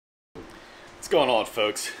What's going on,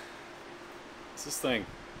 folks? It's this thing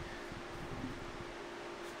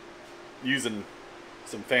using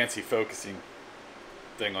some fancy focusing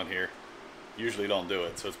thing on here. Usually don't do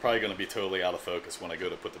it, so it's probably going to be totally out of focus when I go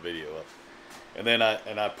to put the video up. And then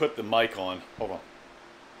I put the mic on. Hold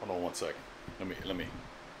on 1 second. Let me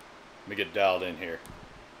get dialed in here.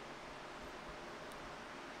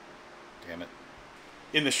 Damn it.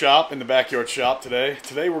 In the shop, in the backyard shop today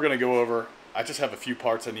we're going to go over, I just have a few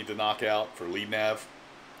parts I need to knock out for LEADNAV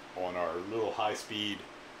on our little high-speed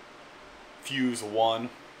Fuse 1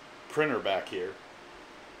 printer back here.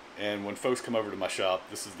 And when folks come over to my shop,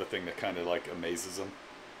 this is the thing that kind of like amazes them.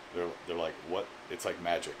 They're like, what? It's like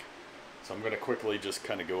magic. So I'm going to quickly just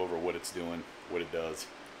kind of go over what it's doing, what it does,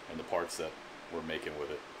 and the parts that we're making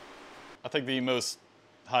with it. I think the most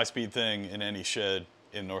high-speed thing in any shed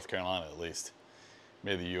in North Carolina, at least,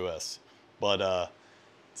 maybe the US, but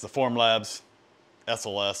it's the Formlabs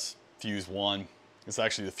SLS Fuse 1. It's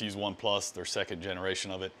actually the Fuse 1 Plus, their second generation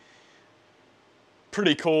of it.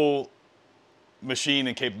 Pretty cool machine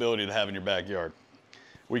and capability to have in your backyard.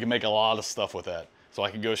 We can make a lot of stuff with that. So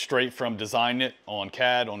I can go straight from designing it on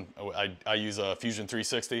CAD, I use a Fusion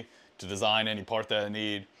 360 to design any part that I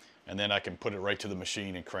need, and then I can put it right to the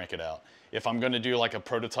machine and crank it out. If I'm going to do like a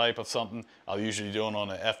prototype of something, I'll usually do it on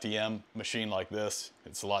an FDM machine like this.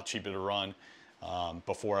 It's a lot cheaper to run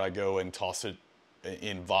before I go and toss it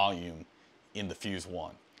in volume in the Fuse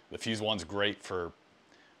 1. The Fuse 1's great for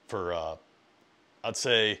I'd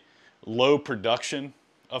say low production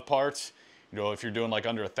of parts. You know, if you're doing like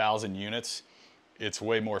under 1,000 units, it's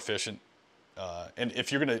way more efficient. And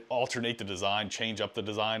if you're going to alternate the design, change up the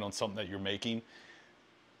design on something that you're making,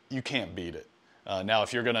 you can't beat it. Now,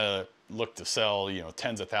 if you're going to look to sell, you know,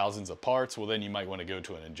 tens of thousands of parts, well, then you might want to go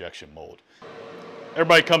to an injection mold.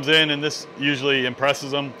 Everybody comes in and this usually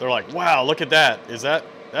impresses them. They're like, wow, look at that.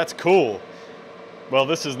 That's cool. Well,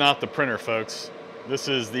 this is not the printer, folks. This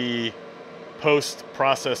is the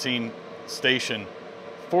post-processing station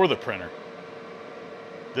for the printer.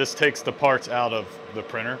 This takes the parts out of the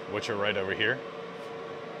printer, which are right over here.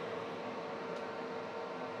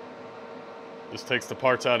 This takes the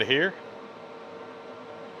parts out of here.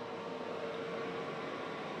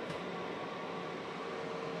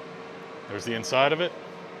 There's the inside of it.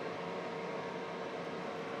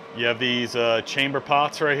 You have these chamber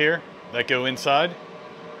pots right here that go inside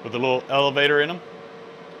with a little elevator in them.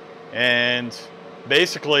 And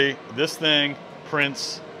basically this thing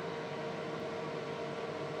prints.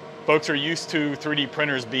 Folks are used to 3D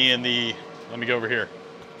printers being the, let me go over here,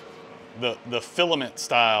 the filament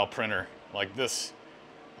style printer, like this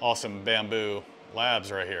awesome BambuLabs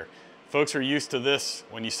right here. Folks are used to this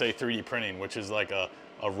when you say 3D printing, which is like a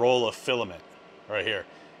roll of filament right here.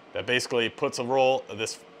 That basically puts a roll,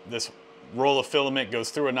 this roll of filament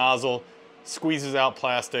goes through a nozzle, squeezes out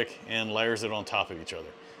plastic, and layers it on top of each other.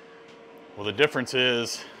 Well, the difference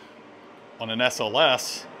is on an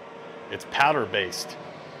SLS, it's powder based.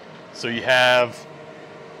 So you have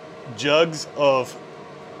jugs of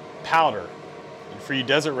powder. And for you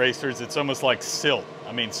desert racers, it's almost like silt.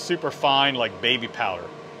 I mean, super fine, like baby powder.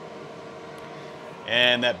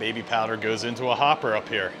 And that baby powder goes into a hopper up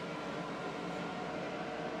here,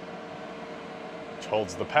 which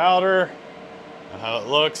holds the powder. That's how it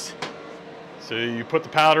looks. So you put the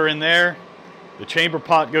powder in there, the chamber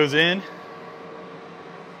pot goes in,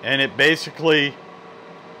 and it basically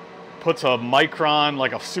puts a micron,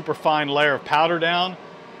 like a super fine layer of powder down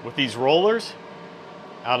with these rollers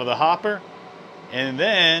out of the hopper, and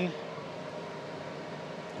then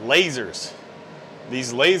lasers.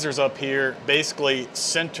 These lasers up here basically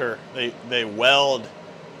center, they weld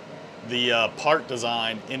the part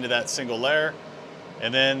design into that single layer,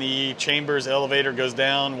 and then the chamber's elevator goes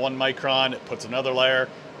down 1 micron, it puts another layer,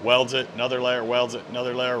 welds it, another layer, welds it,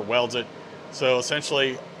 another layer, welds it. So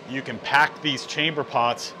essentially you can pack these chamber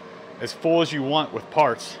pots as full as you want with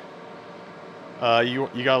parts. You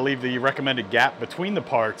gotta leave the recommended gap between the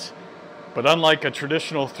parts, but unlike a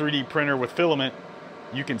traditional 3D printer with filament,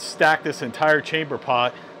 you can stack this entire chamber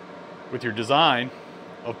pot with your design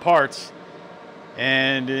of parts,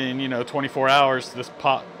 and in 24 hours this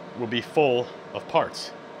pot will be full of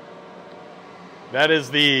parts. That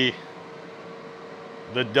is the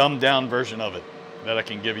dumbed down version of it that I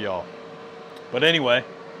can give you all. But anyway,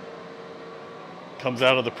 comes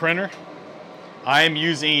out of the printer. I am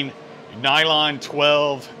using nylon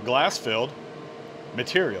 12 glass filled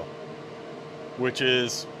material, which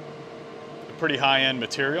is a pretty high-end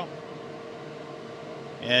material,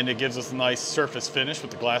 and it gives us a nice surface finish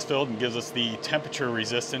with the glass filled and gives us the temperature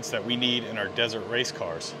resistance that we need in our desert race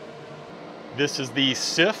cars. This is the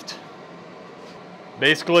Sift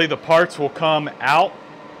Basically, the parts will come out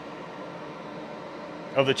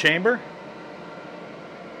of the chamber,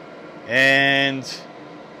 and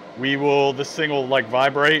this thing will like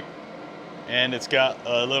vibrate, and it's got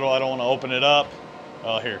a little, I don't want to open it up.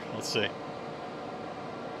 Oh, here, let's see.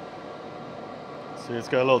 See, it's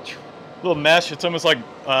got a little mesh. It's almost like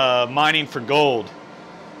mining for gold.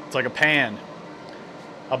 It's like a pan.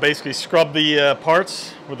 I'll basically scrub the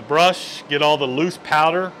parts with a brush, get all the loose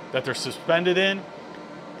powder that they're suspended in,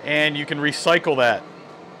 and you can recycle that.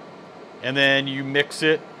 And then you mix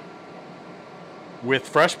it with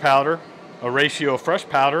fresh powder, a ratio of fresh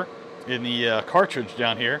powder in the cartridge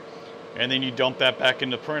down here, and then you dump that back in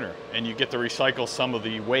the printer, and you get to recycle some of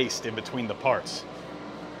the waste in between the parts.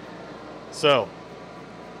 So,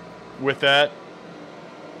 with that,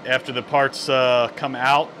 after the parts come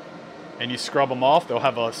out and you scrub them off, they'll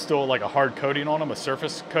have still like a hard coating on them, a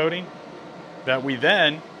surface coating, that we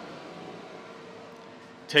then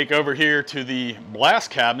take over here to the blast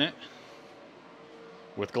cabinet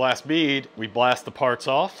with glass bead. We blast the parts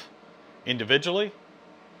off individually,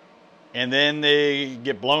 and then they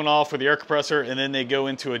get blown off with the air compressor, and then they go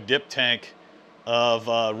into a dip tank of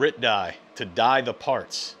RIT dye to dye the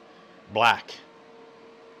parts black.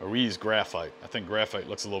 Or we use graphite. I think graphite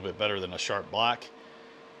looks a little bit better than a sharp black.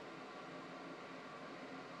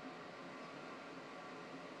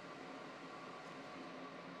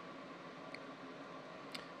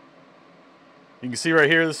 You can see right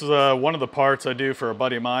here, this is one of the parts I do for a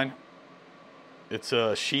buddy of mine. It's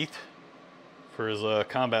a sheath for his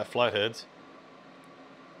combat flatheads.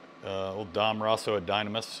 Old Dom Rosso at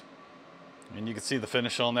Dynamis. And you can see the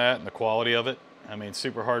finish on that and the quality of it. I mean,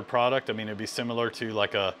 super hard product. I mean, it'd be similar to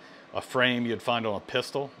like a frame you'd find on a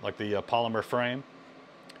pistol, like the polymer frame.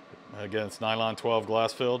 Again, it's nylon 12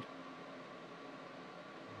 glass filled.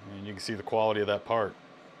 And you can see the quality of that part.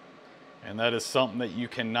 And that is something that you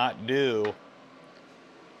cannot do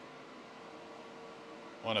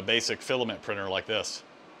on a basic filament printer like this.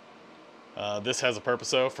 This has a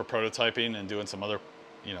purpose though for prototyping and doing some other,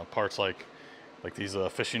 parts like these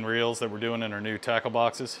fishing reels that we're doing in our new tackle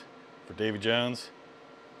boxes for Davy Jones.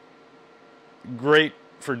 Great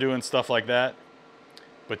for doing stuff like that,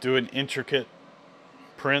 but doing intricate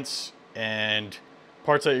prints and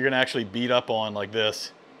parts that you're going to actually beat up on like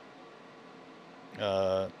this,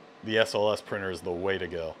 the SLS printer is the way to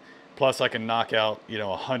go. Plus I can knock out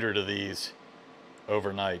 100 of these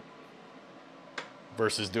overnight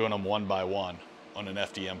versus doing them one by one on an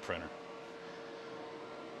FDM printer.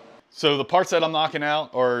 So the parts that I'm knocking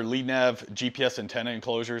out are LEADNAV GPS antenna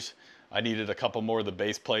enclosures. I needed a couple more of the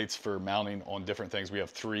base plates for mounting on different things. We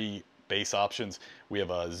have 3 base options. We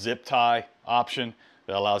have a zip tie option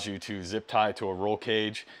that allows you to zip tie to a roll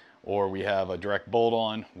cage, or we have a direct bolt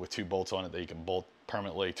on with 2 bolts on it that you can bolt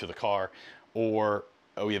permanently to the car, or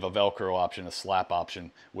we have a Velcro option, a slap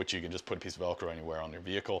option, which you can just put a piece of Velcro anywhere on your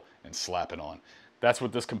vehicle and slap it on. That's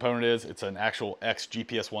what this component is. It's an actual X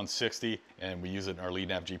GPS 160, and we use it in our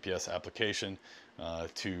LEADNAV GPS application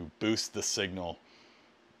to boost the signal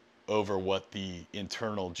over what the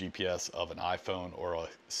internal GPS of an iPhone or a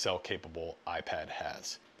cell-capable iPad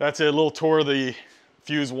has. That's it, a little tour of the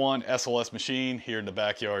Fuse 1 SLS machine here in the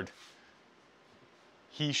backyard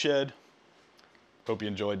he shed. Hope you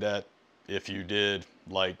enjoyed that. If you did,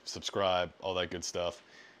 like, subscribe, all that good stuff,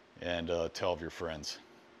 and tell of your friends.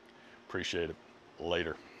 Appreciate it.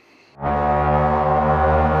 Later.